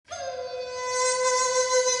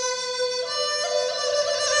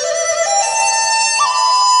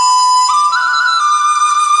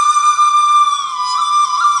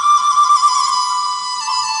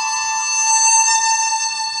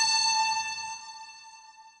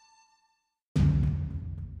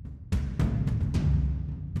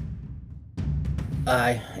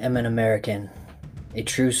I am an American, a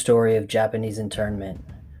true story of Japanese internment.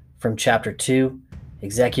 From Chapter 2,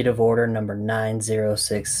 Executive Order Number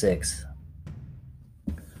 9066.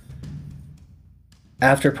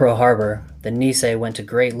 After Pearl Harbor, the Nisei went to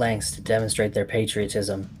great lengths to demonstrate their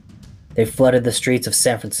patriotism. They flooded the streets of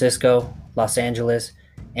San Francisco, Los Angeles,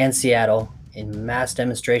 and Seattle in mass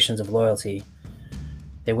demonstrations of loyalty.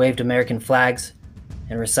 They waved American flags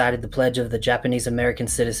and recited the pledge of the Japanese American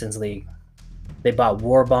Citizens League. They bought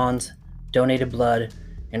war bonds, donated blood,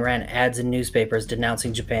 and ran ads in newspapers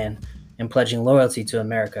denouncing Japan and pledging loyalty to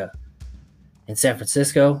America. In San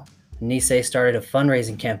Francisco, Nisei started a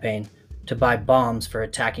fundraising campaign to buy bombs for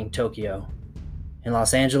attacking Tokyo. In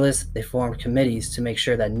Los Angeles, they formed committees to make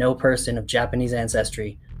sure that no person of Japanese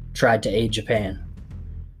ancestry tried to aid Japan.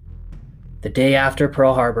 The day after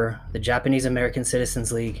Pearl Harbor, the Japanese American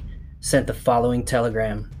Citizens League sent the following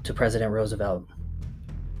telegram to President Roosevelt.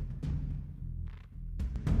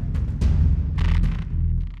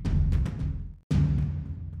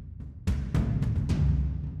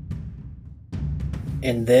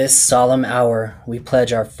 In this solemn hour, we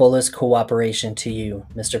pledge our fullest cooperation to you,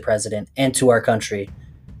 Mr. President, and to our country.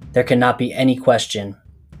 There cannot be any question.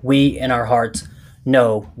 We, in our hearts,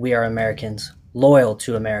 know we are Americans, loyal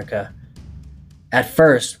to America. At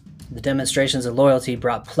first, the demonstrations of loyalty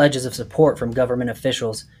brought pledges of support from government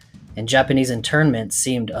officials, and Japanese internment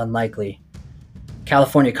seemed unlikely.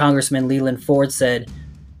 California Congressman Leland Ford said,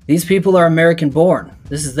 "These people are American-born.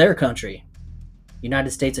 This is their country."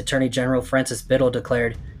 United States Attorney General Francis Biddle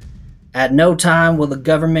declared, "At no time will the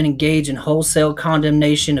government engage in wholesale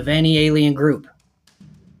condemnation of any alien group."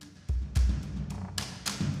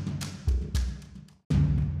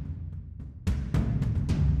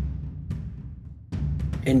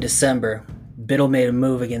 In December, Biddle made a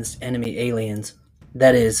move against enemy aliens,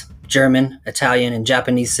 that is, German, Italian, and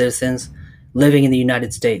Japanese citizens living in the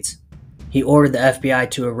United States. He ordered the FBI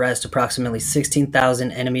to arrest approximately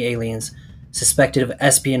 16,000 enemy aliens suspected of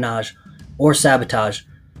espionage or sabotage,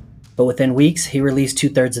 but within weeks he released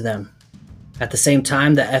two-thirds of them. At the same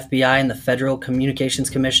time, the FBI and the Federal Communications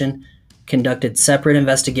Commission conducted separate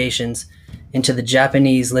investigations into the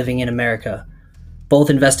Japanese living in America. Both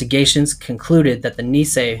investigations concluded that the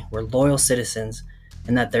Nisei were loyal citizens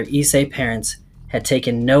and that their Issei parents had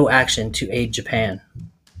taken no action to aid Japan.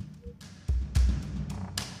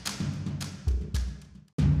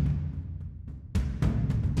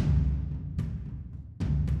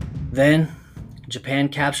 Then, Japan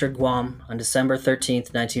captured Guam on December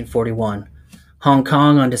 13th, 1941, Hong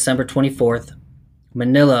Kong on December 24th,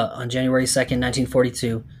 Manila on January 2nd,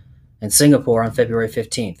 1942, and Singapore on February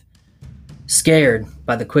 15th. Scared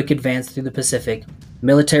by the quick advance through the Pacific,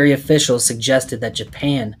 military officials suggested that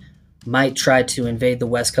Japan might try to invade the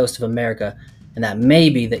west coast of America and that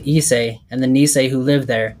maybe the Issei and the Nisei who lived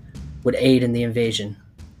there would aid in the invasion.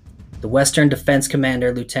 The Western Defense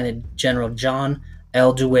Commander, Lieutenant General John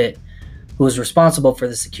L. DeWitt, who was responsible for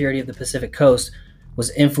the security of the Pacific coast, was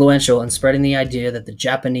influential in spreading the idea that the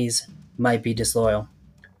Japanese might be disloyal.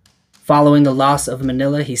 Following the loss of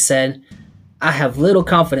Manila, he said, "I have little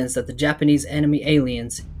confidence that the Japanese enemy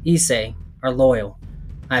aliens, Issei, are loyal.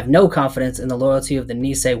 I have no confidence in the loyalty of the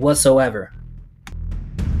Nisei whatsoever."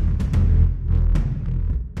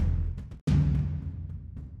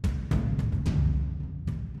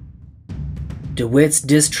 DeWitt's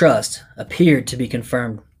distrust appeared to be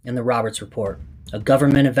confirmed in the Roberts Report, a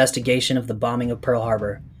government investigation of the bombing of Pearl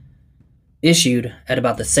Harbor. Issued at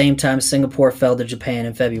about the same time Singapore fell to Japan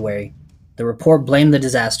in February, the report blamed the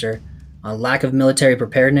disaster on lack of military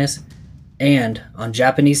preparedness and on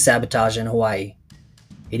Japanese sabotage in Hawaii.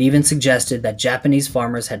 It even suggested that Japanese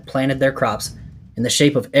farmers had planted their crops in the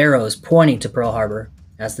shape of arrows pointing to Pearl Harbor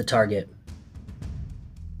as the target.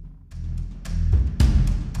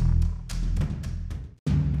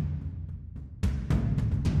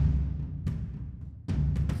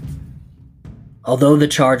 Although the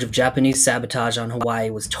charge of Japanese sabotage on Hawaii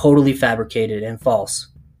was totally fabricated and false,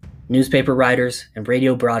 newspaper writers and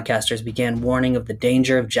radio broadcasters began warning of the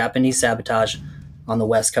danger of Japanese sabotage on the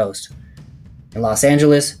West Coast. In Los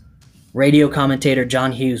Angeles, radio commentator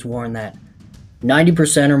John Hughes warned that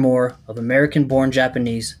 90% or more of American-born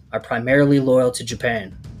Japanese are primarily loyal to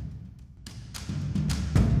Japan.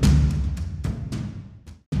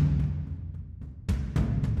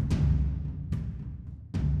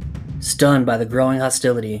 Stunned by the growing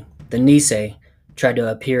hostility, the Nisei tried to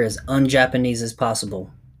appear as un-Japanese as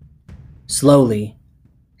possible. Slowly,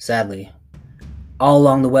 sadly, all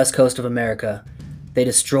along the west coast of America, they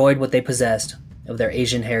destroyed what they possessed of their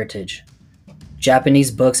Asian heritage.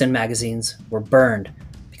 Japanese books and magazines were burned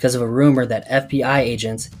because of a rumor that FBI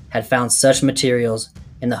agents had found such materials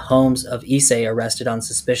in the homes of Issei arrested on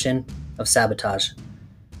suspicion of sabotage.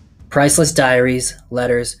 Priceless diaries,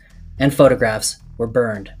 letters, and photographs were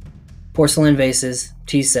burned. Porcelain vases,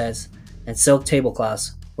 tea sets, and silk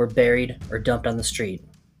tablecloths were buried or dumped on the street.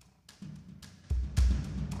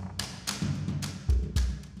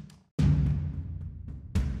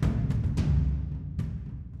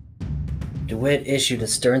 DeWitt issued a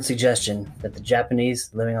stern suggestion that the Japanese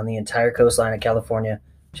living on the entire coastline of California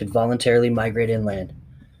should voluntarily migrate inland.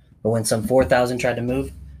 But when some 4,000 tried to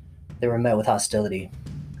move, they were met with hostility.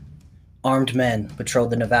 Armed men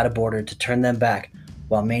patrolled the Nevada border to turn them back,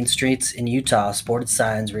 while main streets in Utah sported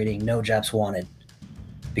signs reading "No Japs Wanted."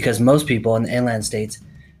 Because most people in the inland states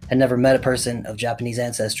had never met a person of Japanese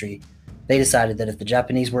ancestry, they decided that if the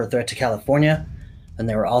Japanese were a threat to California, then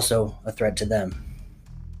they were also a threat to them.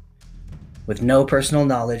 With no personal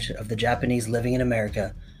knowledge of the Japanese living in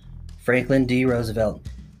America, Franklin D. Roosevelt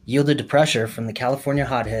yielded to pressure from the California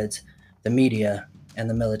hotheads, the media, and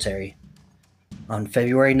the military. On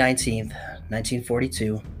February 19,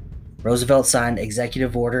 1942, Roosevelt signed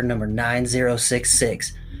Executive Order No.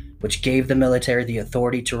 9066, which gave the military the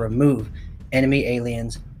authority to remove enemy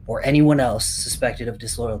aliens or anyone else suspected of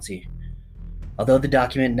disloyalty. Although the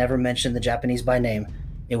document never mentioned the Japanese by name,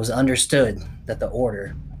 it was understood that the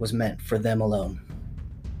order was meant for them alone.